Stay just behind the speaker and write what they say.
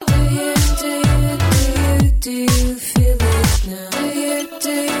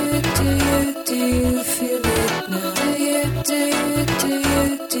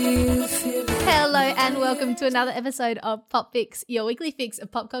to another episode of Pop Fix, your weekly fix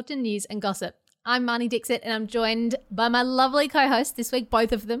of pop culture news and gossip. I'm Marnie Dixit, and I'm joined by my lovely co-hosts this week,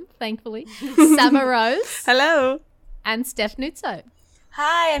 both of them, thankfully, Sama Rose. Hello. And Steph Nuzzo.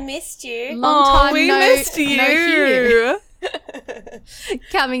 Hi, I missed you. Long time we no, missed you. no here.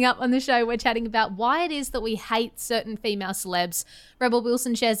 Coming up on the show, we're chatting about why it is that we hate certain female celebs. Rebel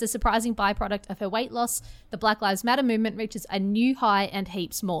Wilson shares the surprising byproduct of her weight loss. The Black Lives Matter movement reaches a new high, and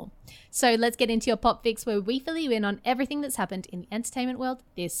heaps more. So let's get into your Pop Fix, where we fill you in on everything that's happened in the entertainment world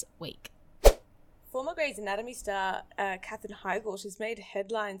this week. Former Grey's Anatomy star Katherine Heigl, she's made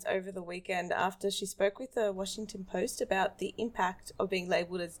headlines over the weekend after she spoke with the Washington Post about the impact of being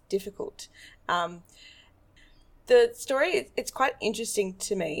labelled as difficult. The story, it's quite interesting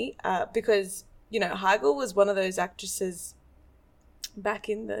to me because, you know, Heigl was one of those actresses back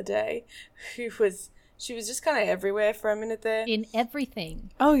in the day she was just kind of everywhere for a minute there. In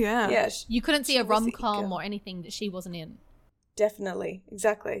everything. Oh, yeah. Yeah. You couldn't see a rom-com or anything that she wasn't in. Definitely.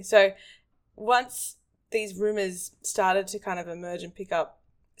 Exactly. So once these rumours started to kind of emerge and pick up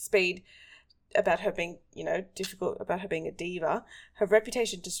speed about her being, you know, difficult, about her being a diva, her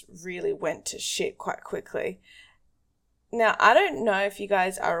reputation just really went to shit quite quickly. Now, I don't know if you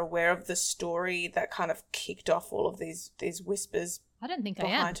guys are aware of the story that kind of kicked off all of these whispers. I don't think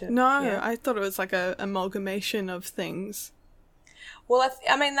behind I am. her. No, Yeah. I thought it was like a amalgamation of things. Well,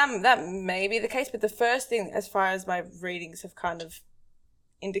 I mean, that may be the case, but the first thing, as far as my readings have kind of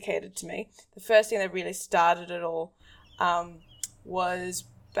indicated to me, the first thing that really started it all was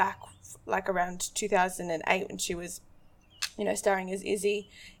back like around 2008 when she was, you know, starring as Izzy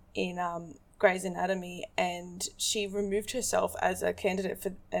in Grey's Anatomy, and she removed herself as a candidate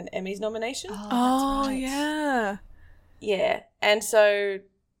for an Emmys nomination. Oh, that's right. Yeah. Yeah. And so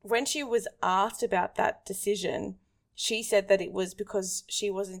when she was asked about that decision, she said that it was because she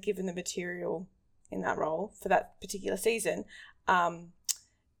wasn't given the material in that role for that particular season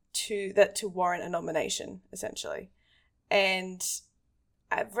to warrant a nomination, essentially. And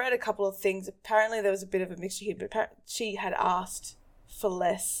I've read a couple of things. Apparently there was a bit of a mixture here, but she had asked for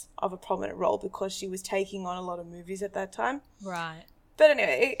less of a prominent role because she was taking on a lot of movies at that time. Right. But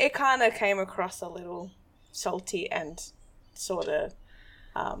anyway, it kind of came across a little salty and sort of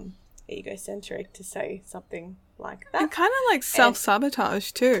egocentric to say something like that. And kind of like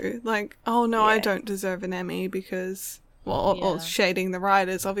self-sabotage too. Like, oh no, I Yeah. don't deserve an Emmy because, well, or Yeah. shading the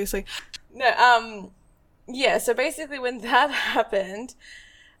writers, obviously. No, yeah, so basically when that happened,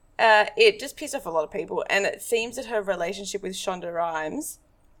 it just pissed off a lot of people, and it seems that her relationship with Shonda Rhimes,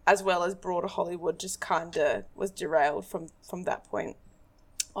 as well as broader Hollywood, just kind of was derailed from that point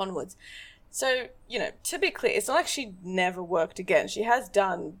onwards. So, you know, to be clear, it's not like she never worked again. She has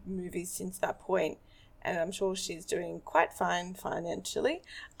done movies since that point, and I'm sure she's doing quite fine financially.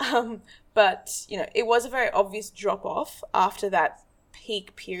 But, you know, it was a very obvious drop-off after that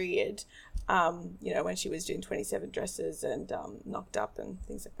peak period, you know, when she was doing 27 Dresses and Knocked Up and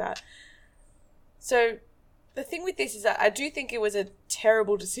things like that. So the thing with this is that I do think it was a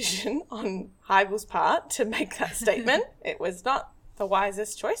terrible decision on Heigl's part to make that statement. It was not the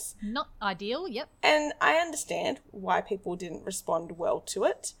wisest choice. Not ideal, yep. And I understand why people didn't respond well to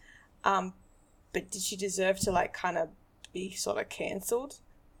it. But did she deserve to, like, kind of be sort of cancelled?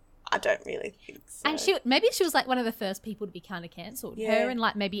 I don't really think so. And maybe she was like one of the first people to be kind of cancelled. Yeah. Her and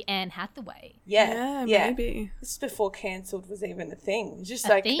like maybe Anne Hathaway. Yeah. Maybe. This is before cancelled was even a thing. It's just A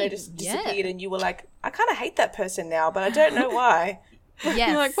like thing, they just yeah. disappeared and you were like, I kind of hate that person now, but I don't know why. Yes,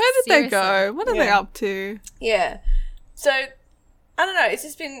 You're like, where did they go? What are they Yeah. up to? Yeah. So, I don't know. It's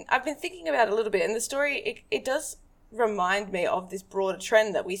just I've been thinking about it a little bit, and the story, it does remind me of this broader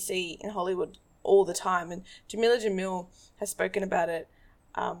trend that we see in Hollywood all the time. And Jamila Jamil has spoken about it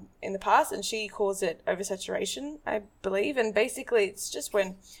in the past, and she calls it oversaturation, I believe. And basically it's just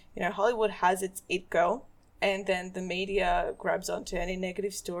when, you know, Hollywood has its it girl, and then the media grabs onto any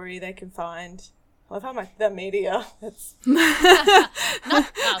negative story they can find. I love how the media, that's... Not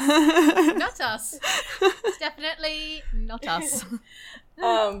us. Not us. Definitely not us.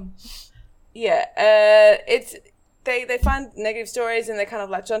 It's they find negative stories and they kind of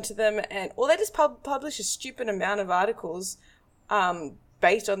latch onto them, or they just publish a stupid amount of articles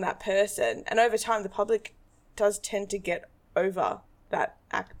based on that person, and over time the public does tend to get over that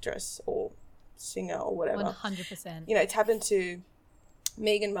actress or singer or whatever. 100%. You know, it's happened to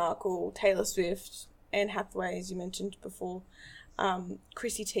Meghan Markle, Taylor Swift, Anne Hathaway, as you mentioned before,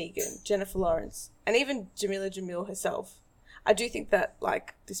 Chrissy Teigen, Jennifer Lawrence, and even Jamila Jamil herself. I do think that,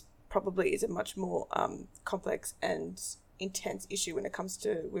 like, this probably is a much more complex and intense issue when it comes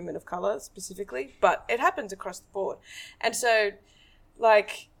to women of colour specifically, but it happens across the board. And so,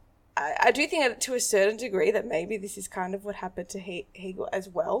 like, I do think to a certain degree that maybe this is kind of what happened to Hegel as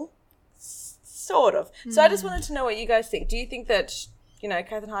well. Sort of. So I just wanted to know what you guys think. Do you think that,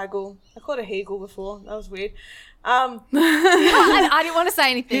 Katherine Heigl, I called her Hegel before. That was weird. I didn't want to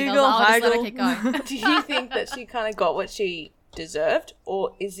say anything. Hegel, I'll just let her Heigl. keep going. Do you think that she kind of got what she deserved?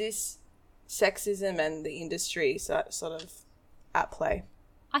 Or is this sexism and the industry sort of at play?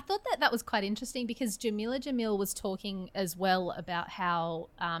 I thought that was quite interesting because Jamila Jamil was talking as well about how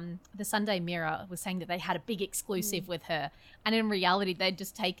the Sunday Mirror was saying that they had a big exclusive with her. And in reality, they'd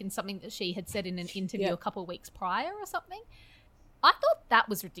just taken something that she had said in an interview a couple of weeks prior or something. I thought that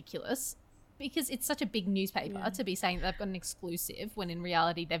was ridiculous because it's such a big newspaper to be saying that they've got an exclusive when in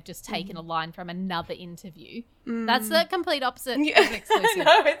reality they've just taken a line from another interview. That's the complete opposite of an exclusive.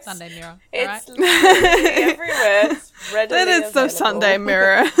 Sunday Mirror. It's literally everywhere. It's readily That is the available. Sunday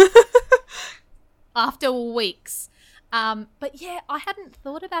Mirror. After weeks. But yeah, I hadn't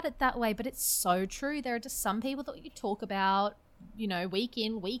thought about it that way, but it's so true. There are just some people that you talk about, week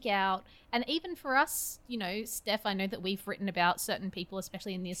in, week out. And even for us, Steph, I know that we've written about certain people,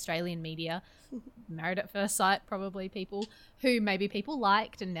 especially in the Australian media, Married at First Sight, probably people who maybe people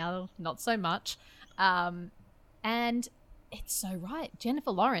liked and now not so much. And it's so right.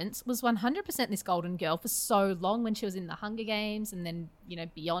 Jennifer Lawrence was 100% this golden girl for so long when she was in the Hunger Games and then,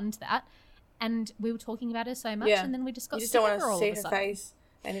 beyond that. And we were talking about her so much and then we just got you just sick don't of her want all to of see a her sudden. face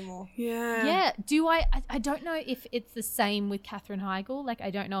anymore. Yeah. I don't know if it's the same with Katherine Heigl. Like, I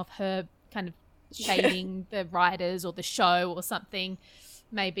don't know if her kind of shading the writers or the show or something,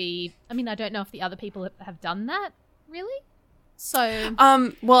 maybe, I don't know if the other people have done that, really. So,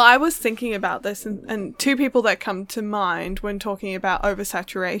 well, I was thinking about this and two people that come to mind when talking about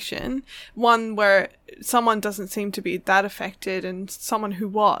oversaturation. One where someone doesn't seem to be that affected and someone who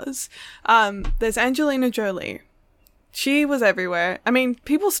was. There's Angelina Jolie. She was everywhere.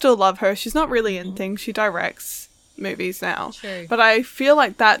 People still love her. She's not really in things. She directs movies now. True. But I feel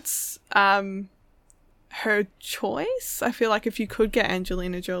like that's her choice. I feel like if you could get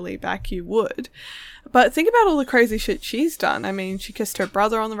Angelina Jolie back, you would. But think about all the crazy shit she's done. She kissed her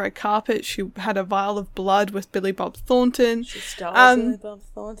brother on the red carpet. She had a vial of blood with Billy Bob Thornton. She stole Billy Bob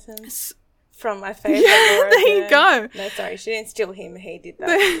Thornton from my favourite. Yeah, there you go. No, sorry, she didn't steal him. He did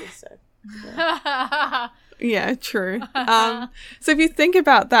that too, so. Yeah, true. So if you think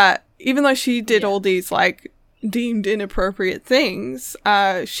about that, even though she did all these deemed inappropriate things,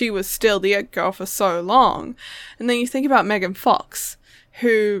 she was still the it girl for so long. And then you think about Megan Fox,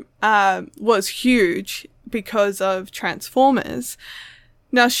 who was huge because of Transformers.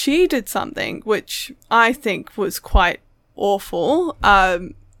 Now, she did something which I think was quite awful,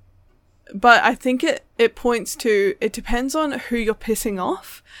 but I think it points to, it depends on who you're pissing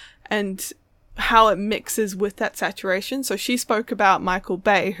off and how it mixes with that saturation. So she spoke about Michael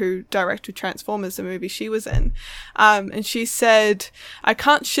Bay, who directed Transformers, the movie she was in. And she said, I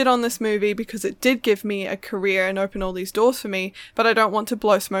can't shit on this movie because it did give me a career and open all these doors for me, but I don't want to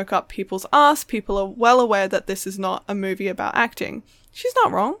blow smoke up people's ass. People are well aware that this is not a movie about acting. She's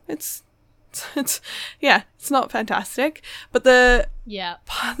not wrong. It's not fantastic. But the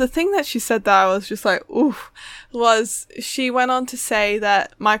thing that she said that I was just like, ooh, was she went on to say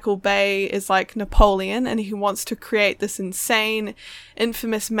that Michael Bay is like Napoleon and he wants to create this insane,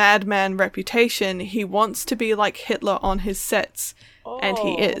 infamous madman reputation. He wants to be like Hitler on his sets, and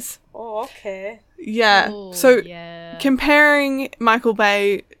he is. Oh, okay. Yeah. Ooh, so yeah. comparing Michael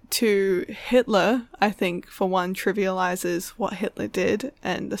Bay to Hitler, I think, for one, trivializes what Hitler did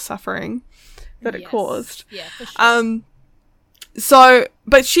and the suffering that it caused. Yeah, for sure. So,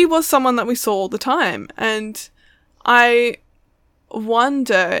 but she was someone that we saw all the time. And I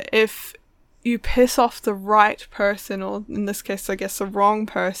wonder if you piss off the right person, or in this case, I guess the wrong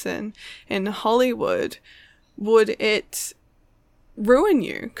person in Hollywood, would it ruin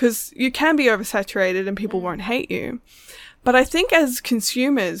you? Because you can be oversaturated and people won't hate you. But I think as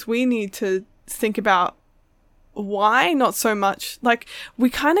consumers, we need to think about why not so much. Like, we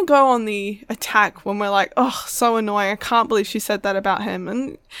kind of go on the attack when we're like, oh, so annoying, I can't believe she said that about him,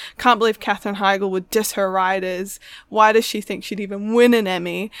 and can't believe Katherine Heigl would diss her writers. Why does she think she'd even win an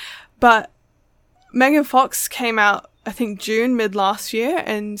Emmy? But Megan Fox came out, I think, June, mid last year,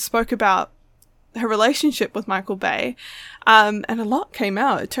 and spoke about her relationship with Michael Bay, and a lot came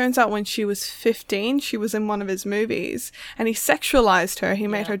out. It turns out when she was 15, she was in one of his movies, and he sexualized her. He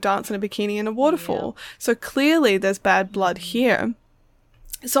made her dance in a bikini in a waterfall. So clearly there's bad blood here.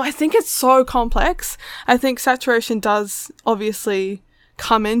 So I think it's so complex. I think saturation does obviously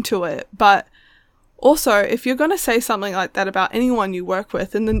come into it, but also if you're going to say something like that about anyone you work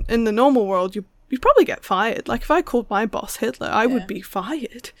with in the normal world, you'd probably get fired. Like, if I called my boss Hitler, I would be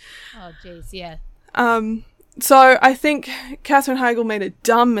fired. Oh, jeez, yeah. So I think Katherine Heigl made a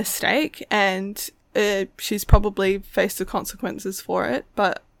dumb mistake, and she's probably faced the consequences for it.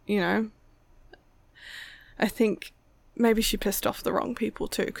 But, you know, I think maybe she pissed off the wrong people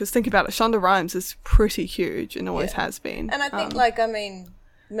too. Because think about it, Shonda Rhimes is pretty huge and always has been. And I think, like, I mean,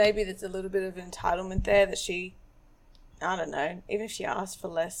 maybe there's a little bit of entitlement there that she, I don't know, even if she asked for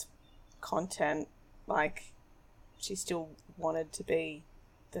less content, like, she still wanted to be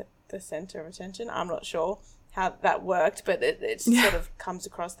the center of attention. I'm not sure how that worked, but it sort of comes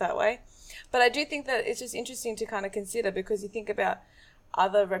across that way. But I do think that it's just interesting to kind of consider, because you think about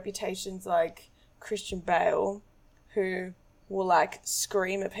other reputations like Christian Bale, who will, like,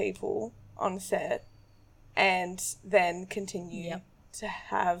 scream at people on set and then continue to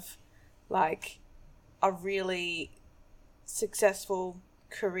have, like, a really successful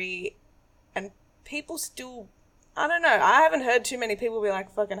career, and people still, I don't know, I haven't heard too many people be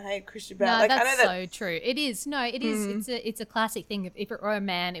like, fucking hate Christian Bale. No, like, that's I know that, so true. It is. No, it is. It's a classic thing. If it were a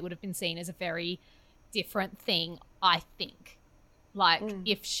man, it would have been seen as a very different thing, I think. Like,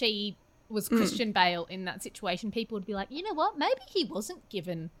 if she was Christian Bale in that situation, people would be like, you know what, maybe he wasn't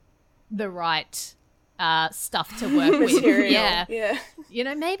given the right stuff to work with. material. Yeah. You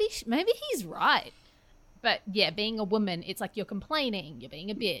know, maybe he's right. But yeah, being a woman, it's like you're complaining, you're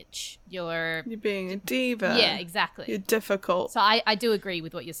being a bitch, you're being a diva. Yeah, exactly. You're difficult. So I do agree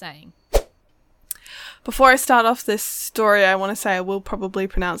with what you're saying. Before I start off this story, I want to say I will probably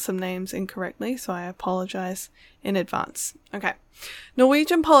pronounce some names incorrectly, so I apologize in advance. Okay.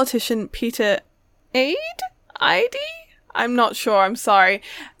 Norwegian politician Peter Eide? I'm not sure, I'm sorry.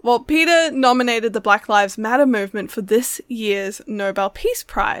 Well, Peter nominated the Black Lives Matter movement for this year's Nobel Peace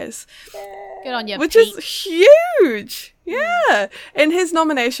Prize. Good on you, Which Pete. is huge. Yeah. In his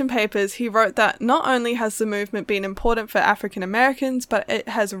nomination papers, he wrote that not only has the movement been important for African Americans, but it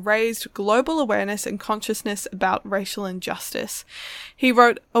has raised global awareness and consciousness about racial injustice. He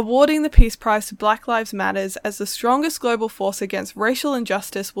wrote, awarding the Peace Prize to Black Lives Matters as the strongest global force against racial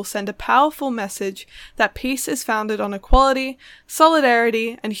injustice will send a powerful message that peace is founded on equality,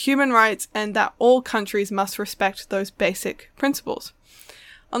 solidarity, and human rights, and that all countries must respect those basic principles.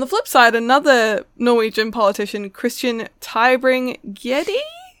 On the flip side, another Norwegian politician, Christian Tybring-Gjedde,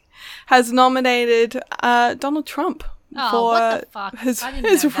 has nominated Donald Trump what the for fuck? his I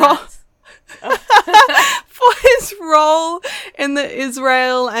didn't know role that. for his role in the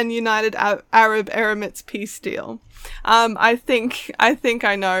Israel and United Arab Emirates peace deal. I think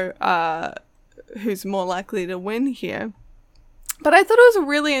I know who's more likely to win here, but I thought it was a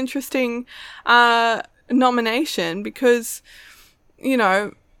really interesting nomination because, you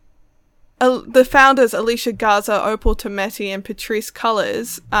know, the founders, Alicia Garza, Opal Tometi, and Patrisse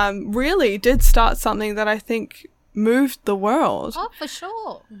Cullors, really did start something that I think moved the world. Oh, for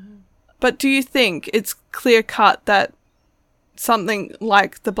sure. But do you think it's clear cut that something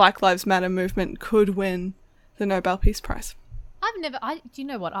like the Black Lives Matter movement could win the Nobel Peace Prize? Do you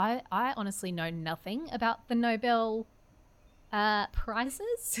know what? I honestly know nothing about the Nobel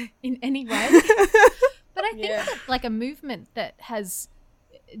prizes in any way. But I think that, like, a movement that has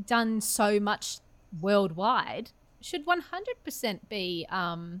done so much worldwide should 100% be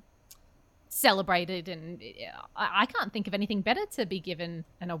celebrated, and I can't think of anything better to be given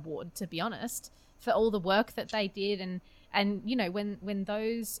an award, to be honest, for all the work that they did. And you know, when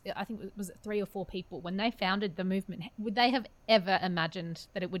those, I think it was 3 or 4 people, when they founded the movement, would they have ever imagined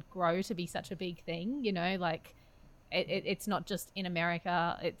that it would grow to be such a big thing? You know, like it's not just in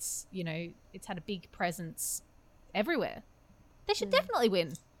America, it's, you know, it's had a big presence everywhere. They should definitely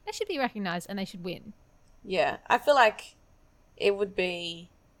win. They should be recognized and they should win. Yeah, I feel like it would be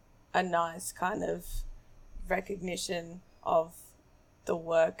a nice kind of recognition of the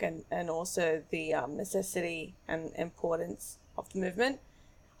work and also the necessity and importance of the movement.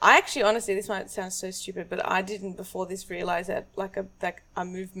 I actually, honestly, this might sound so stupid, but I didn't before this realize that like a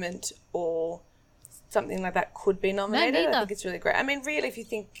movement or something like that could be nominated. I think it's really great. I mean, really, if you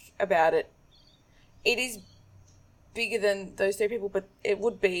think about it, it is bigger than those 3 people, but it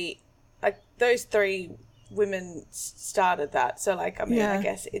would be like those 3 women started that. So, like, I mean, I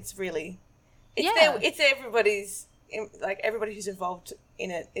guess it's really, it's everybody's, like, everybody who's involved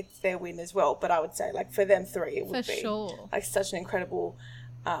in it, it's their win as well. But I would say, like, for them 3, it would be like such an incredible,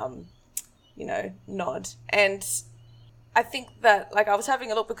 you know, nod. And I think that, like, I was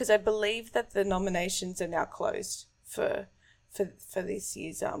having a look because I believe that the nominations are now closed for this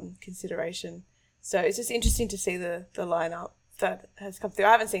year's consideration. So it's just interesting to see the lineup that has come through.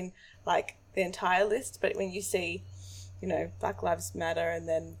 I haven't seen, like, the entire list, but when you see, you know, Black Lives Matter and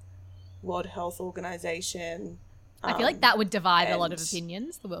then World Health Organization. I feel like that would divide a lot of and-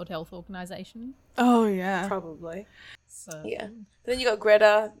 opinions, the World Health Organization. Oh, yeah. Probably. So Yeah. But then you got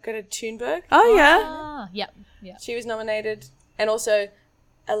Greta Thunberg. Oh, yeah. Ah, yep. She was nominated. And also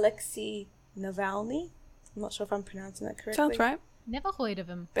Alexei Navalny. I'm not sure if I'm pronouncing that correctly. Sounds right. Never heard of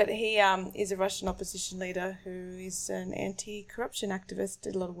him. But he is a Russian opposition leader who is an anti-corruption activist.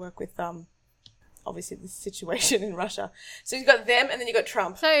 Did a lot of work with obviously the situation in Russia. So you've got them, and then you got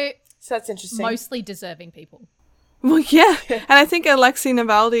Trump. So So that's interesting. mostly deserving people. Well, yeah. And I think Alexei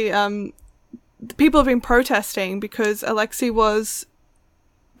Navalny, people have been protesting because Alexei was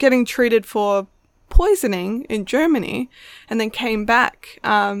getting treated for poisoning in Germany and then came back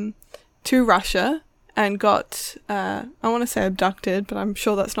to Russia and got, I want to say abducted, but I'm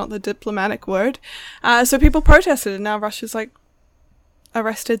sure that's not the diplomatic word. So people protested, and now Russia's like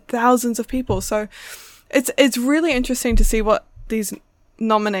arrested thousands of people. So it's really interesting to see what these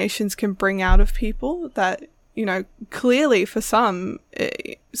nominations can bring out of people that, you know, clearly for some,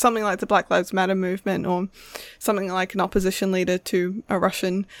 something like the Black Lives Matter movement or something like an opposition leader to a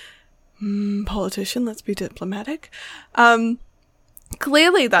Russian politician, let's be diplomatic,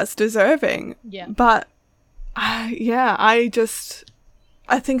 clearly that's deserving. Yeah. But, I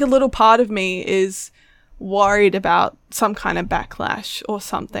think a little part of me is worried about some kind of backlash or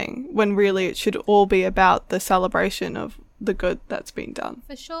something, when really it should all be about the celebration of the good that's been done.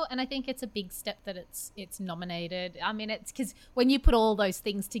 For sure, and I think it's a big step that it's nominated. I mean, it's because when you put all those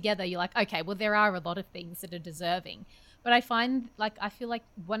things together, you're like, okay, well, there are a lot of things that are deserving. But I feel like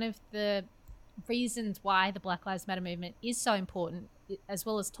one of the reasons why the Black Lives Matter movement is so important, as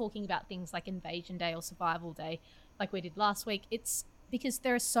well as talking about things like Invasion Day or Survival Day, like we did last week, it's because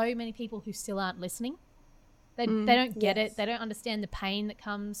there are so many people who still aren't listening. They don't get it. They don't understand the pain that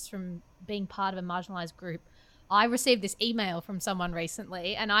comes from being part of a marginalized group. I received this email from someone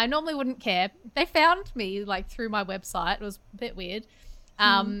recently, and I normally wouldn't care. They found me like through my website. It was a bit weird.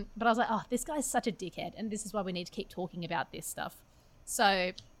 But I was like, oh, this guy's such a dickhead, and this is why we need to keep talking about this stuff.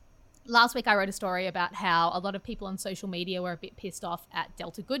 So last week I wrote a story about how a lot of people on social media were a bit pissed off at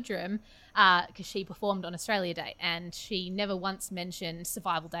Delta Goodrem because she performed on Australia Day, and she never once mentioned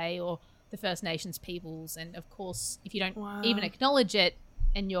Survival Day or the First Nations peoples. And of course, if you don't even acknowledge it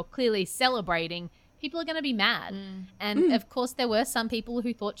and you're clearly celebrating, people are going to be mad. And of course, there were some people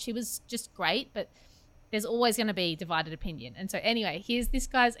who thought she was just great, but there's always going to be divided opinion. And so anyway, here's this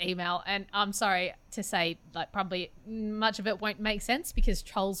guy's email, and I'm sorry to say, like, probably much of it won't make sense because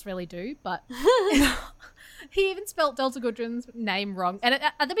trolls really do, but he even spelled Delta Goodrem's name wrong. And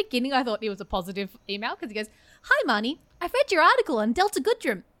at the beginning, I thought it was a positive email because he goes, "Hi, Marnie, I've read your article on Delta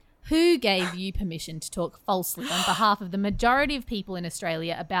Goodrem. Who gave you permission to talk falsely on behalf of the majority of people in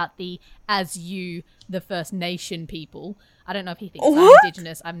Australia about the First Nation people?" I don't know if he thinks I'm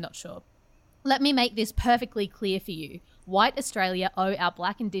Indigenous. I'm not sure. "Let me make this perfectly clear for you. White Australia owe our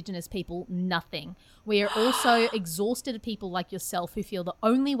Black Indigenous people nothing. We are also exhausted people like yourself who feel the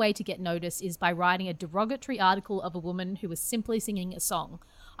only way to get noticed is by writing a derogatory article of a woman who was simply singing a song.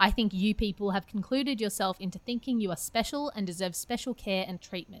 I think you people have concluded yourself into thinking you are special and deserve special care and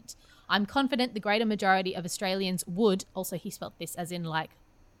treatment. I'm confident the greater majority of Australians would," also he spelled this as in like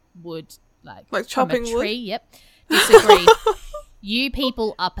wood, like chopping from a tree, wood? yep, disagree. "You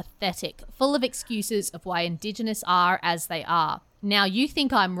people are pathetic, full of excuses of why Indigenous are as they are. Now you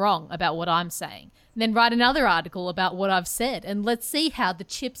think I'm wrong about what I'm saying. Then write another article about what I've said, and let's see how the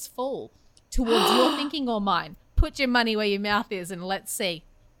chips fall towards your thinking or mine. Put your money where your mouth is, and let's see.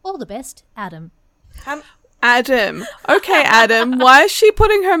 All the best, Adam." Adam. Okay, Adam. Why is she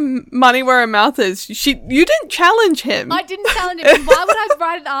putting her money where her mouth is? You didn't challenge him. I didn't challenge him. Why would I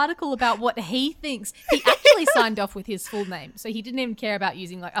write an article about what he thinks? He actually signed off with his full name, so he didn't even care about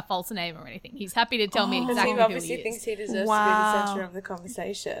using like a false name or anything. He's happy to tell me exactly He who obviously he is. thinks he deserves to be the centre of the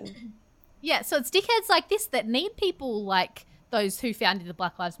conversation. Yeah, so it's dickheads like this that need people like those who founded the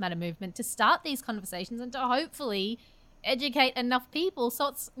Black Lives Matter movement to start these conversations and to hopefully educate enough people so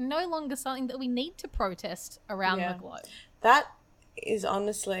it's no longer something that we need to protest around the globe. That is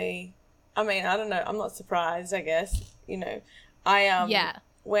honestly, I mean, I don't know, I'm not surprised, I guess. You know,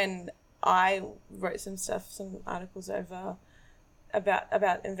 when I wrote some articles over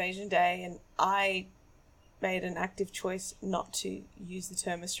about Invasion Day, and I made an active choice not to use the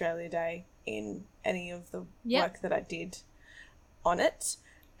term Australia Day in any of the work that I did on it.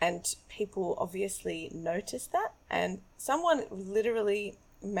 And people obviously noticed that. And someone literally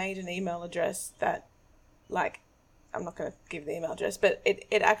made an email address that, like, I'm not going to give the email address, but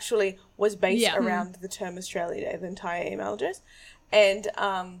it actually was based around the term Australia Day, the entire email address. And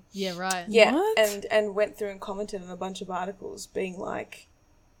yeah, right. Yeah, What? and went through and commented on a bunch of articles being like,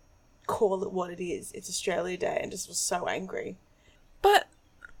 call it what it is. It's Australia Day, and just was so angry. But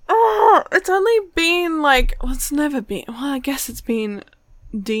it's only been like, well, it's never been, well, I guess it's been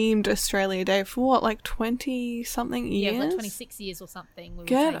deemed Australia Day for what, like 20 something years? Yeah, like 26 years or something. We were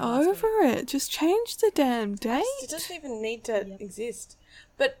Get saying last over week. it. Just change the damn date. It doesn't even need to exist.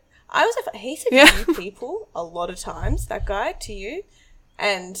 But I was, he said you people a lot of times, that guy, to you,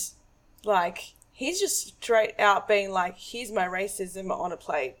 and like, he's just straight out being like, here's my racism on a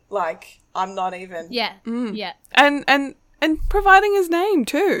plate. Like, I'm not even. Yeah, yeah. And providing his name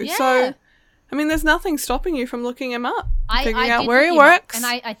too. Yeah. So, I mean, there's nothing stopping you from looking him up, figuring out did where he look him up, works. and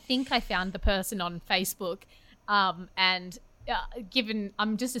I think I found the person on Facebook. And given,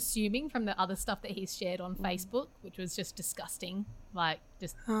 I'm just assuming from the other stuff that he's shared on Facebook, which was just disgusting, like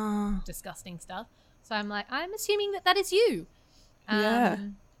just disgusting stuff. So I'm like, I'm assuming that is you. Yeah.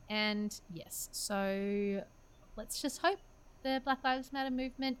 And yes, so let's just hope the Black Lives Matter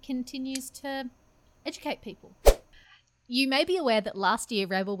movement continues to educate people. You may be aware that last year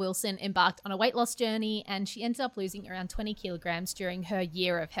Rebel Wilson embarked on a weight loss journey, and she ended up losing around 20 kilograms during her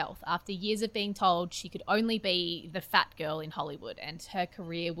year of health after years of being told she could only be the fat girl in Hollywood and her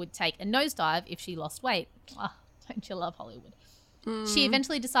career would take a nosedive if she lost weight. Oh, don't you love Hollywood? She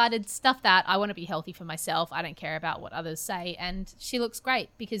eventually decided, stuff that, I want to be healthy for myself. I don't care about what others say. And she looks great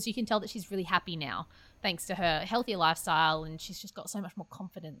because you can tell that she's really happy now thanks to her healthier lifestyle, and she's just got so much more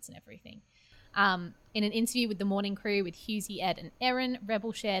confidence and everything. In an interview with the Morning Crew with Hughesy, Ed and Erin,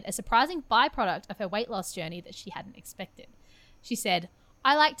 Rebel shared a surprising byproduct of her weight loss journey that she hadn't expected. She said,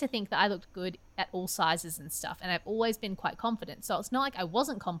 I like to think that I looked good at all sizes and stuff, and I've always been quite confident, so it's not like I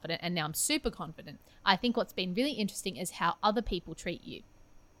wasn't confident and now I'm super confident. I think what's been really interesting is how other people treat you.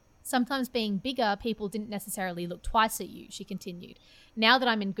 Sometimes being bigger, people didn't necessarily look twice at you, she continued. Now that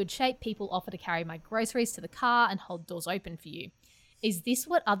I'm in good shape, people offer to carry my groceries to the car and hold doors open for you. Is this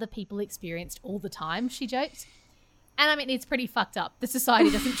what other people experienced all the time? She joked. And I mean, it's pretty fucked up. The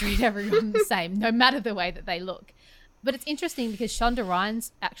society doesn't treat everyone the same, no matter the way that they look. But it's interesting because Shonda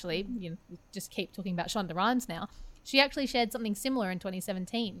Rhimes, actually, we just keep talking about Shonda Rhimes now, she actually shared something similar in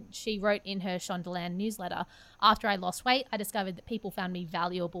 2017. She wrote in her Shondaland newsletter, after I lost weight, I discovered that people found me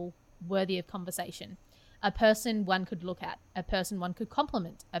valuable, worthy of conversation. A person one could look at, a person one could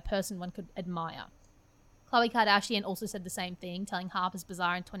compliment, a person one could admire. Khloe Kardashian also said the same thing, telling Harper's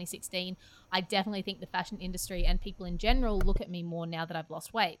Bazaar in 2016, I definitely think the fashion industry and people in general look at me more now that I've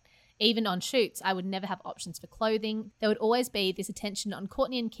lost weight. Even on shoots, I would never have options for clothing. There would always be this attention on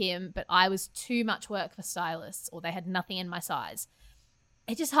Kourtney and Kim, but I was too much work for stylists, or they had nothing in my size.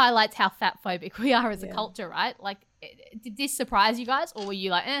 It just highlights how fat phobic we are as a culture, right? Like, did this surprise you guys, or were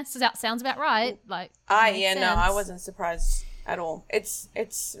you like, sounds about right? Like, no, I wasn't surprised at all.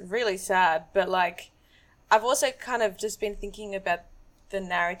 It's really sad, but like, I've also kind of just been thinking about the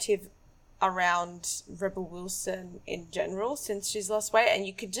narrative around Rebel Wilson in general since she's lost weight, and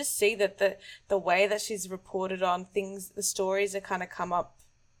you could just see that the way that she's reported on things, the stories that kind of come up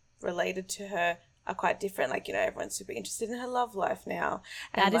related to her are quite different. Like, everyone's super interested in her love life now.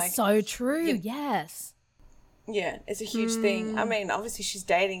 And that is so true. Yes. Yeah, it's a huge thing. I mean, obviously she's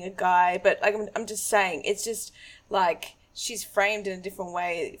dating a guy, but like I'm just saying, it's just like she's framed in a different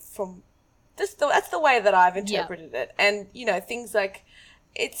way from this. That's the way that I've interpreted it. And things like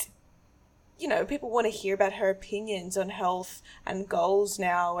it's. People want to hear about her opinions on health and goals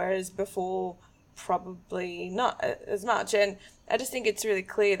now, whereas before probably not as much. And I just think it's really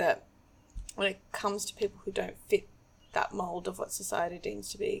clear that when it comes to people who don't fit that mold of what society deems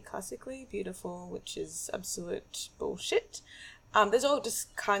to be classically beautiful, which is absolute bullshit, there's all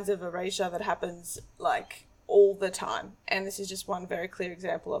just kinds of erasure that happens like all the time. And this is just one very clear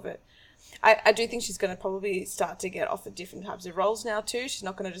example of it. I do think she's going to probably start to get offered different types of roles now too. She's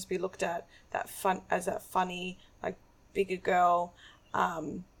not going to just be looked at that funny, like, bigger girl. But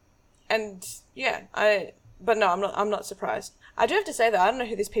no, I'm not surprised. I do have to say that I don't know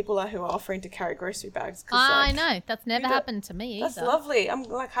who these people are who are offering to carry grocery bags. I know. That's never happened to me either. That's lovely. I'm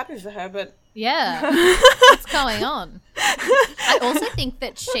like happy for her, but yeah. What's going on? I also think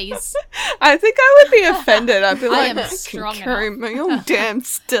that I think I would be offended. I'd be like, I am strong carry enough. my own damn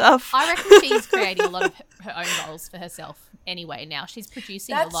stuff. I reckon she's creating a lot of her own roles for herself anyway now. She's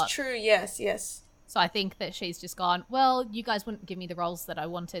producing a lot. That's true, yes. So I think that she's just gone, well, you guys wouldn't give me the roles that I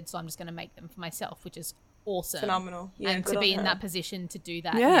wanted, so I'm just going to make them for myself, which is awesome. Phenomenal. Yeah, and good to be on in her. that position to do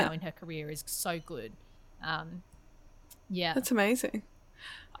that now in her career is so good. That's amazing.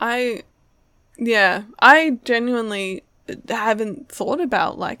 I genuinely haven't thought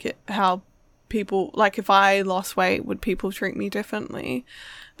about how people, like, if I lost weight, would people treat me differently?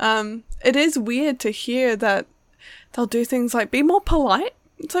 It is weird to hear that they'll do things like be more polite.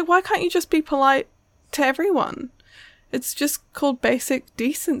 It's like, why can't you just be polite to everyone? It's just called basic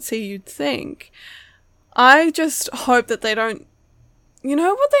decency, you'd think. I just hope that they don't,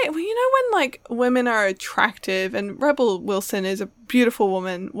 when like women are attractive, and Rebel Wilson is a beautiful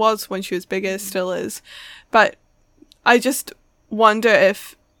woman, was when she was bigger, still is, but I just wonder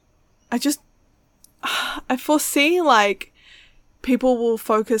if, I foresee like people will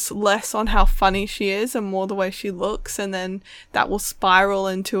focus less on how funny she is and more the way she looks, and then that will spiral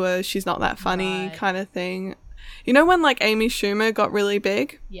into a she's not that funny kind of thing. You know when like Amy Schumer got really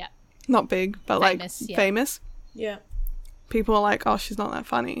big? Yeah. Not big, but famous, like famous. Yeah. People are like, oh, she's not that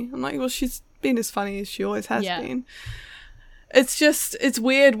funny. I'm like, well, she's been as funny as she always has been. It's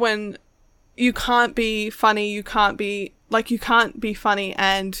weird when you can't be funny, you can't be funny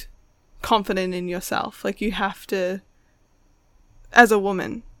and confident in yourself. Like, you have to, as a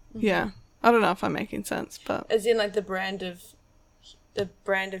woman. Mm-hmm. Yeah. I don't know if I'm making sense, but. As in, like, the brand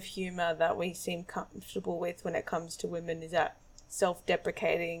of humor that we seem comfortable with when it comes to women is that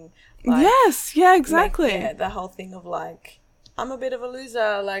self-deprecating. Like, yes. Yeah, exactly. The whole thing of, like, I'm a bit of a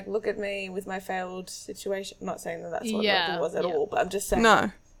loser, like, look at me with my failed situation. I'm not saying that that's what it was at all, but I'm just saying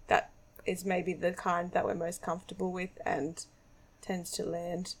that is maybe the kind that we're most comfortable with and tends to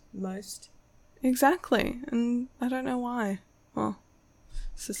land most. Exactly. And I don't know why. Well,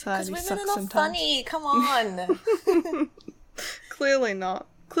 society sucks sometimes. Because women are not funny. Come on. Clearly not.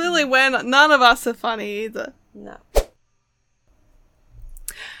 Clearly none of us are funny either. No.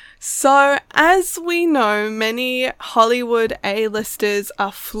 So, as we know, many Hollywood A-listers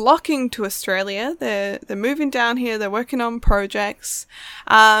are flocking to Australia. They're moving down here. They're working on projects.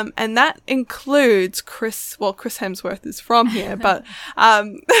 And that includes Chris Hemsworth is from here, but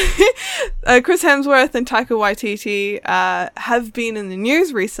Chris Hemsworth and Taika Waititi have been in the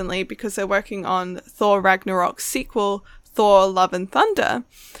news recently because they're working on Thor Ragnarok's sequel, Thor Love and Thunder.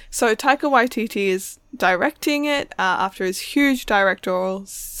 So Taika Waititi is directing it after his huge directorial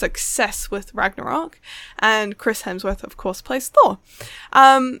success with Ragnarok, and Chris Hemsworth, of course, plays Thor.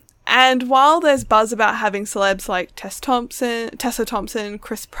 And while there's buzz about having celebs like Tessa Thompson,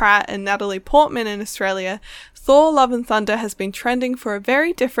 Chris Pratt, and Natalie Portman in Australia, Thor Love and Thunder has been trending for a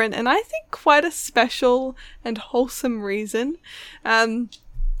very different and I think quite a special and wholesome reason.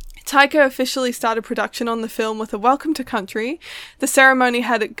 Taika officially started production on the film with a welcome to country. The ceremony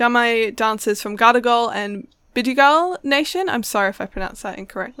had Gamay dancers from Gadigal and Bidigal Nation. I'm sorry if I pronounced that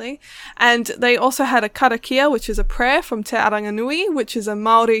incorrectly. And they also had a karakia, which is a prayer from Te Aranganui, which is a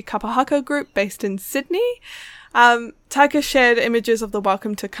Māori kapahaka group based in Sydney. Taika shared images of the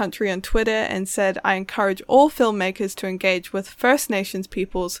welcome to country on Twitter and said, I encourage all filmmakers to engage with First Nations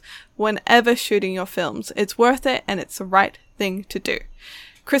peoples whenever shooting your films. It's worth it and it's the right thing to do.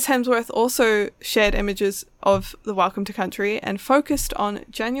 Chris Hemsworth also shared images of the welcome to country and focused on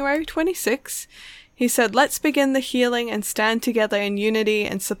January 26. He said, let's begin the healing and stand together in unity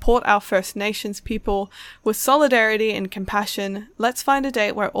and support our First Nations people with solidarity and compassion. Let's find a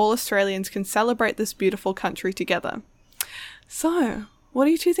date where all Australians can celebrate this beautiful country together. So, what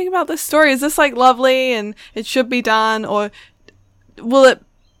do you two think about this story? Is this like lovely and it should be done, or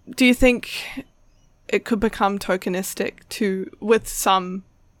do you think it could become tokenistic with some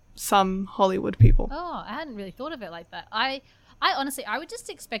Hollywood people? Oh, I hadn't really thought of it like that. I honestly, I would just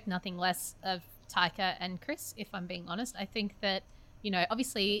expect nothing less of Taika and Chris, if I'm being honest. I think that,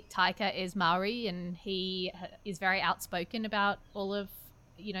 obviously Taika is Maori and he is very outspoken about all of,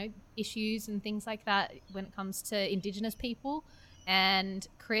 issues and things like that when it comes to Indigenous people. And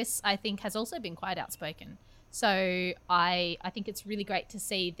Chris, I think, has also been quite outspoken. So I think it's really great to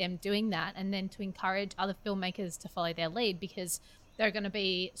see them doing that and then to encourage other filmmakers to follow their lead, because there are going to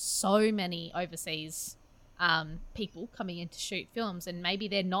be so many overseas people coming in to shoot films, and maybe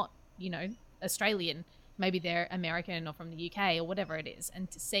they're not, Australian, maybe they're American or from the UK or whatever it is. And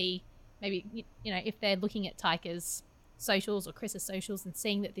to see maybe, if they're looking at Taika's socials or Chris's socials and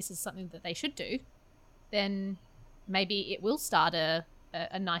seeing that this is something that they should do, then maybe it will start a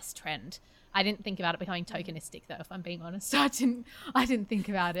nice trend. I didn't think about it becoming tokenistic, though, if I'm being honest. I didn't think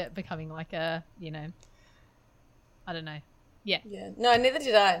about it becoming like a, I don't know. Yeah. No, neither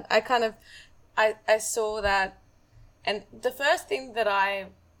did I. I saw that, and the first thing that I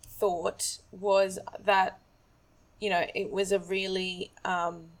thought was that, it was a really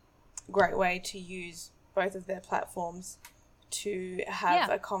great way to use both of their platforms to have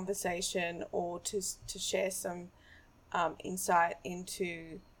a conversation or to share some insight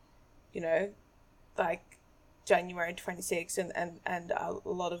into, like January 26th and a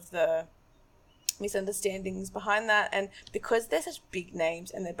lot of the misunderstandings behind that. And because they're such big names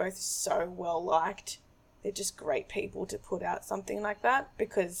and they're both so well liked they're just great people to put out something like that,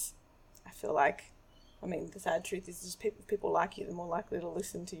 because I feel like, I mean, the sad truth is just people like you, they're more likely to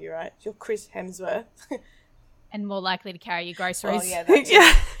listen to you, right? You're Chris Hemsworth. And more likely to carry your groceries. Oh, yeah, that too.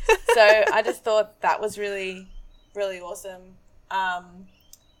 Yeah. So I just thought that was really, really awesome, and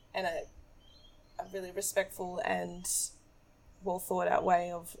a really respectful and well thought out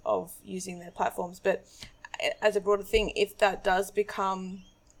way of using their platforms. But as a broader thing, if that does become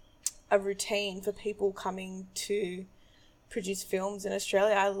a routine for people coming to produce films in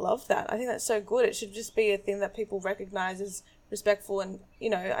Australia, I love that. I think that's so good. It should just be a thing that people recognise as respectful. And, you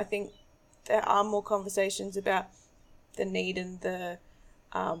know, I think there are more conversations about the need and the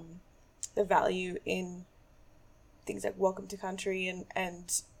value in things like Welcome to Country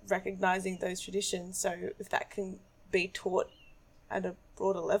and recognising those traditions. So if that can be taught at a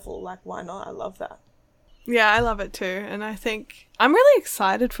broader level, like, why not? I love that. Yeah, I love it too. And I think I'm really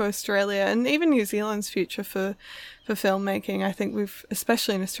excited for Australia and even New Zealand's future for filmmaking. I think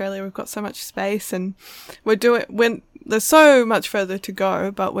especially in Australia, we've got so much space, and there's so much further to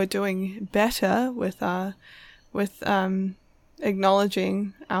go, but we're doing better with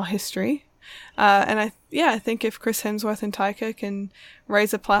acknowledging our history. And I think if Chris Hemsworth and Taika can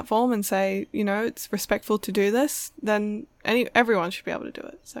raise a platform and say, you know, it's respectful to do this, then everyone should be able to do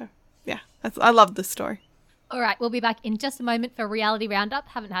it. So yeah, I love this story. All right, we'll be back in just a moment for Reality Roundup.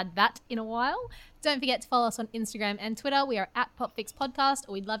 Haven't had that in a while. Don't forget to follow us on Instagram and Twitter. We are at PopFix Podcast,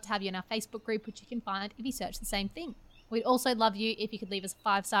 or we'd love to have you in our Facebook group, which you can find if you search the same thing. We'd also love you if you could leave us a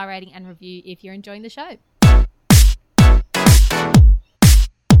 5-star rating and review if you're enjoying the show.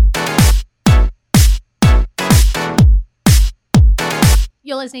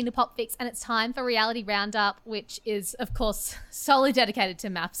 You're listening to Pop Fix, and it's time for Reality Roundup, which is, of course, solely dedicated to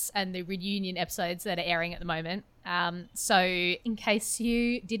MAFS and the reunion episodes that are airing at the moment. So in case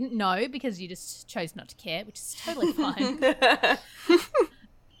you didn't know, because you just chose not to care, which is totally fine, the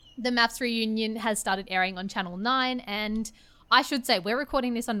MAFS reunion has started airing on Channel 9, and I should say we're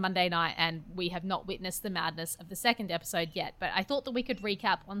recording this on Monday night, and we have not witnessed the madness of the second episode yet, but I thought that we could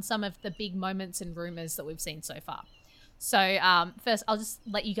recap on some of the big moments and rumours that we've seen so far. So first, I'll just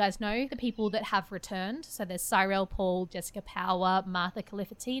let you guys know the people that have returned. So there's Cyrell Paul, Jessica Power, Martha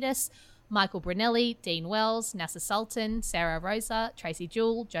Kalifatidis, Michael Brunelli, Dean Wells, Nasser Sultan, Sarah Rosa, Tracy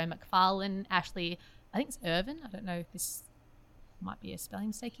Jewell, Joe McFarlane, Ashley, I think it's Irvin. I don't know if this might be a spelling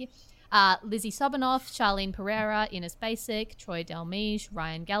mistake here. Lizzie Sobanoff, Charlene Pereira, Ines Basic, Troy Delmege,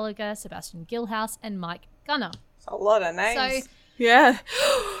 Ryan Gallagher, Sebastian Gilhouse, and Mike Gunner. It's a lot of names. So, Yeah.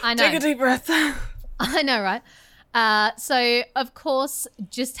 I know. Take a deep breath. I know, right? So, of course,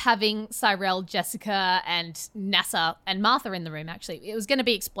 just having Cyrell, Jessica, and Nasser and Martha in the room, actually, it was going to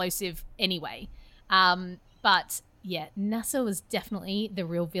be explosive anyway. But, yeah, Nasser was definitely the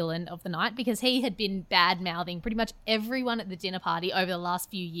real villain of the night, because he had been bad-mouthing pretty much everyone at the dinner party over the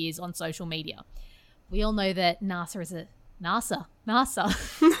last few years on social media. We all know that Nasser is a... Nasser. Hegel,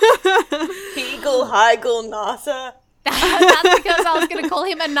 Heigl, NASA. That's because I was going to call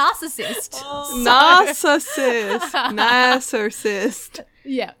him a narcissist. Narcissist.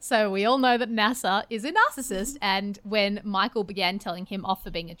 Yeah, so we all know that Nasser is a narcissist, and when Michael began telling him off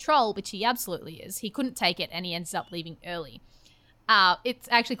for being a troll, which he absolutely is, he couldn't take it and he ended up leaving early. It's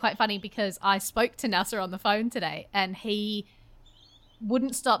actually quite funny because I spoke to Nasser on the phone today, and he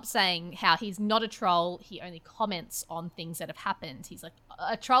wouldn't stop saying how he's not a troll. He only comments on things that have happened. He's like,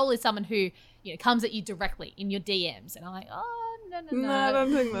 a troll is someone who, you know, comes at you directly in your DMs. And I'm like, oh, no. No, I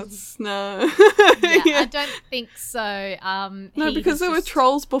don't think that's... No. Yeah, I don't think so. No, because there were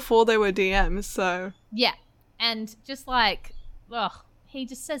trolls before they were DMs, so... Yeah, and just like, he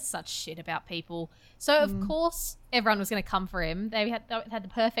just says such shit about people. So, of course, everyone was going to come for him. They had the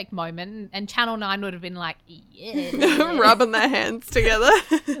perfect moment, and Channel 9 would have been like, yeah. Rubbing their hands together.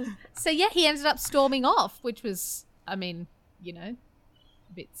 So, yeah, he ended up storming off, which was, I mean, you know,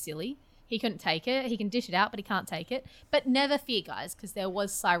 a bit silly. He couldn't take it. He can dish it out, but he can't take it. But never fear, guys, because there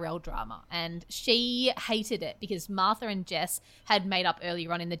was Cyrell drama, and she hated it because Martha and Jess had made up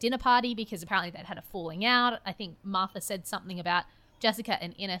earlier on in the dinner party because apparently they'd had a falling out. I think Martha said something about Jessica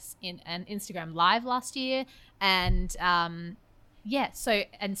and Ines in an Instagram live last year, and and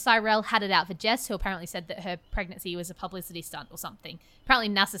Cyrell had it out for Jess, who apparently said that her pregnancy was a publicity stunt or something. Apparently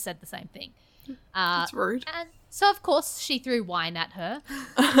Nasser said the same thing. That's rude. And so, of course, she threw wine at her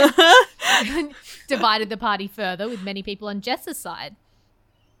and divided the party further with many people on Jess's side.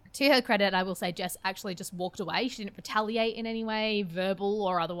 To her credit, I will say Jess actually just walked away. She didn't retaliate in any way, verbal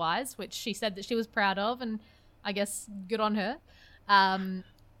or otherwise, which she said that she was proud of, and I guess good on her.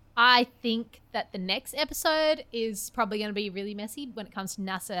 I think that the next episode is probably going to be really messy when it comes to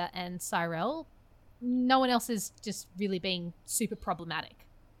Nasser and Cyrell. no one else is just really being super problematic,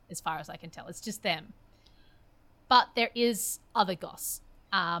 as far as I can tell. It's just them. But there is other goss.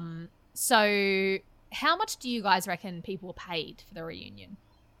 So how much do you guys reckon people were paid for the reunion?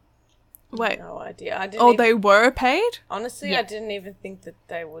 Wait. No idea. I didn't Oh, even, they were paid? honestly, Yeah. I didn't even think that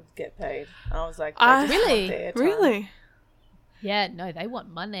they would get paid. I was like, I- they just Really? want their time. Really? Yeah, no, they want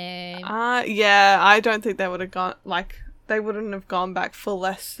money. Yeah, I don't think they would have gone, they wouldn't have gone back for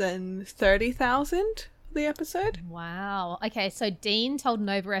less than 30,000 for the episode. Wow. Okay, so Dean told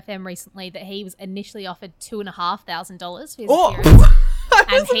Nova FM recently that he was initially offered $2,500 for his appearance.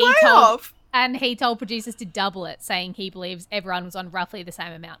 That's he way told- off. And he told producers to double it, saying he believes everyone was on roughly the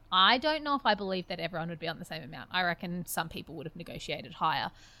same amount. I don't know if I believe that everyone would be on the same amount. I reckon some people would have negotiated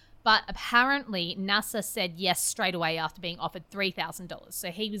higher. But apparently, NASA said yes straight away after being offered $3,000. So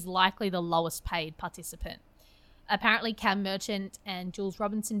he was likely the lowest paid participant. Apparently, Cam Merchant and Jules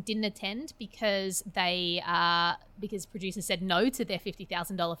Robinson didn't attend because because producers said no to their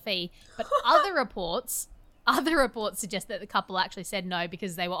 $50,000 fee. But other reports suggest that the couple actually said no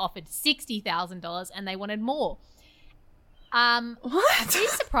because they were offered $60,000 and they wanted more. I'd be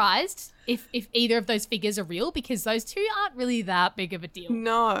surprised if either of those figures are real, because those two aren't really that big of a deal.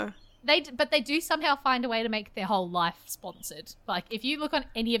 No. But they do somehow find a way to make their whole life sponsored. Like, if you look on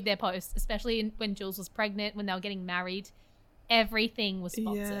any of their posts, especially when Jules was pregnant, when they were getting married, everything was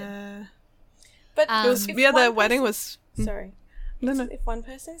sponsored. Yeah. But It was- if their one wedding person- was... Sorry. No. If one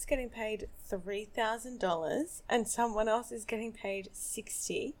person is getting paid $3,000 and someone else is getting paid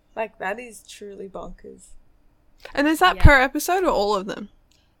 $60,000, like, that is truly bonkers. And is that Yeah. per episode or all of them?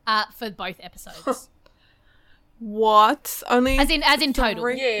 For both episodes. What? Only as in total.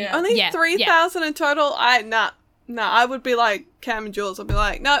 Yeah. only Yeah, 3,000 in total? Nah, I would be like Cam and Jules. I'd be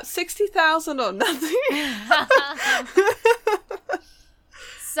like, no, 60,000 or nothing.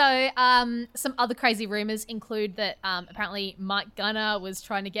 So, some other crazy rumors include that apparently Mike Gunner was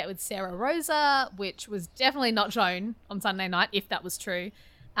trying to get with Sarah Rosa, which was definitely not shown on Sunday night, if that was true.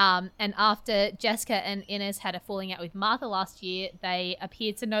 And after Jessica and Ines had a falling out with Martha last year, they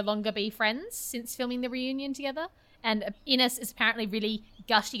appeared to no longer be friends since filming the reunion together. And Ines is apparently really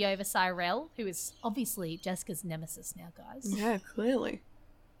gushy over Cyrell, who is obviously Jessica's nemesis now, guys. Yeah, clearly.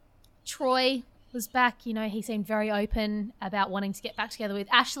 Troy was back. You know, he seemed very open about wanting to get back together with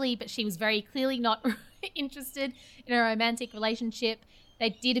Ashley, but she was very clearly not interested in a romantic relationship. They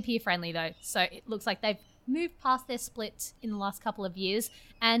did appear friendly, though, so it looks like they've moved past their split in the last couple of years.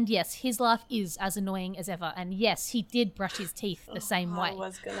 And yes, his laugh is as annoying as ever. And yes, he did brush his teeth the same way. I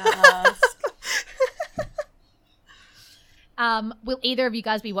was going to ask. Will either of you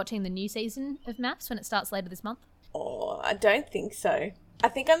guys be watching the new season of MAFS when it starts later this month? Oh, I don't think so. I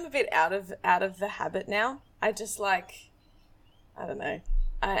think I'm a bit out of the habit now. I just like, I don't know.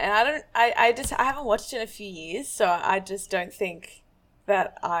 I haven't watched it in a few years, so I just don't think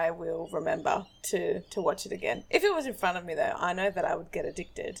that I will remember to watch it again. If it was in front of me, though, I know that I would get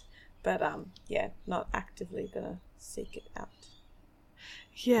addicted. But yeah, not actively gonna seek it out.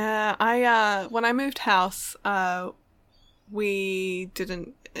 Yeah, I when I moved house, we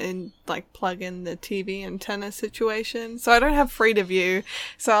didn't plug in the TV antenna situation, so I don't have free to view,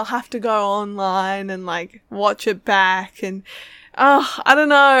 so I'll have to go online and like watch it back. And I don't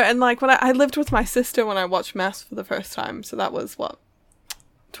know. And like when I lived with my sister when I watched MAFS for the first time, so that was what,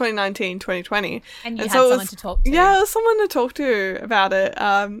 2019, 2020, And you had so it someone to talk to. Yeah, it was someone to talk to about it.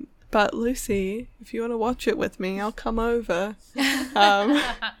 But Lucy, if you want to watch it with me, I'll come over.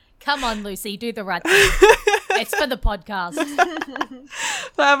 Come on, Lucy, do the right thing. It's for the podcast.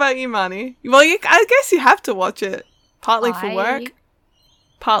 But how about you, Marnie? Well, I guess you have to watch it. Partly for work,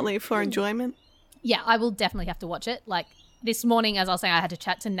 partly for enjoyment. Yeah, I will definitely have to watch it. Like, this morning, as I was saying, I had to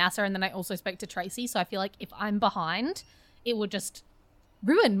chat to NASA, and then I also spoke to Tracy, so I feel like if I'm behind, it would just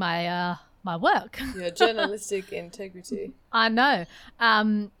ruin my my work. Your journalistic integrity. I know.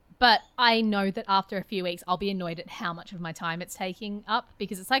 But I know that after a few weeks, I'll be annoyed at how much of my time it's taking up,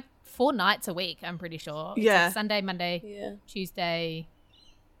 because it's like 4 nights a week, I'm pretty sure. It's Yeah. like Sunday, Monday, Yeah. Tuesday,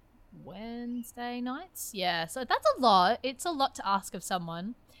 Wednesday nights. Yeah. So that's a lot. It's a lot to ask of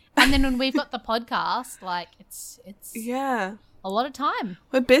someone. And then when we've got the podcast, like, it's Yeah, a lot of time.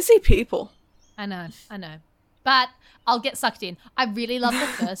 we're busy people. I know. But I'll get sucked in. I really love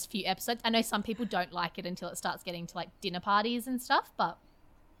the first few episodes. I know some people don't like it until it starts getting to like dinner parties and stuff, but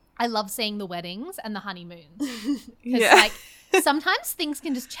I love seeing the weddings and the honeymoons. Because Yeah. like sometimes things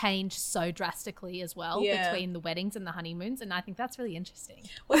can just change so drastically as well Yeah. between the weddings and the honeymoons, and I think that's really interesting.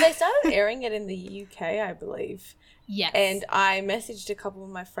 Well, they started airing it in the UK, I believe. Yes. And I messaged a couple of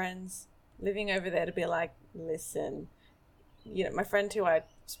my friends living over there to be like, listen, my friend who I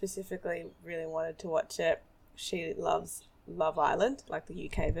specifically really wanted to watch it, she loves Love Island, like the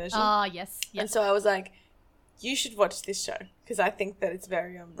UK version. Oh, yes. And so I was like, you should watch this show because I think that it's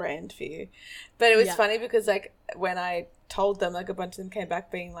very on brand for you. But it was funny because, like, when I told them, like, a bunch of them came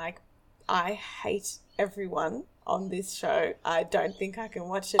back being like, I hate everyone on this show. I don't think I can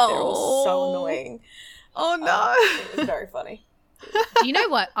watch it. They're all so annoying. Oh, no. It was very funny. Do you know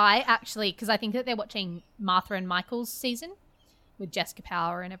what? I actually, because I think that they're watching Martha and Michael's season with Jessica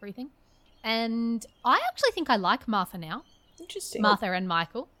Power and everything. And I actually think I like Martha now. Interesting. Martha and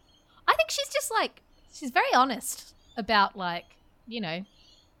Michael. I think she's just like, she's very honest about, like, I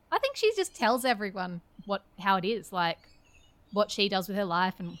think she just tells everyone how it is, like what she does with her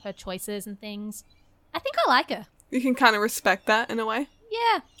life and her choices and things. I think I like her. You can kind of respect that in a way.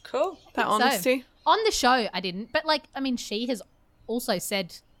 Yeah. Cool. That honesty. So. On the show, I didn't. But, like, I mean, she has also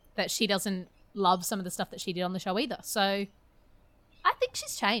said that she doesn't love some of the stuff that she did on the show either. So I think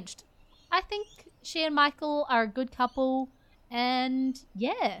she's changed. I think she and Michael are a good couple. And,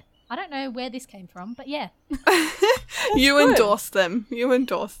 yeah, I don't know where this came from, but yeah. You good. endorse them. You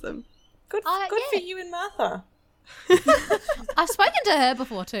endorse them. Good for you and Martha. I've spoken to her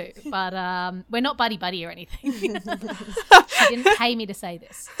before too, but we're not buddy-buddy or anything. She didn't pay me to say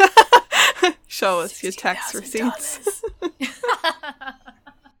this. Show us your tax receipts.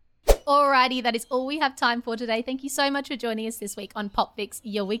 Alrighty, that is all we have time for today. Thank you so much for joining us this week on Pop Fix,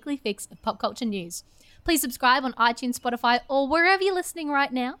 your weekly fix of pop culture news. Please subscribe on iTunes, Spotify, or wherever you're listening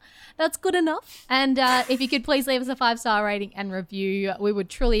right now. That's good enough. And if you could please leave us a 5-star rating and review, we would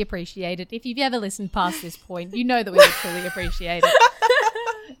truly appreciate it. If you've ever listened past this point, you know that we would truly appreciate it.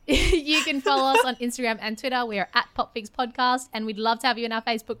 You can follow us on Instagram and Twitter. We are at PopFix Podcast, and we'd love to have you in our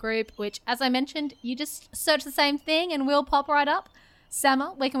Facebook group, which, as I mentioned, you just search the same thing and we'll pop right up.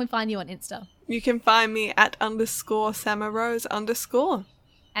 Samma, where can we find you on Insta? You can find me at _SammaRose_.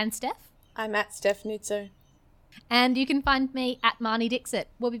 And Steph? I'm at Steph Nuzzo. And you can find me at Marnie Dixit.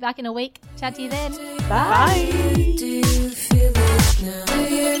 We'll be back in a week. Chat to you then. Bye. Bye.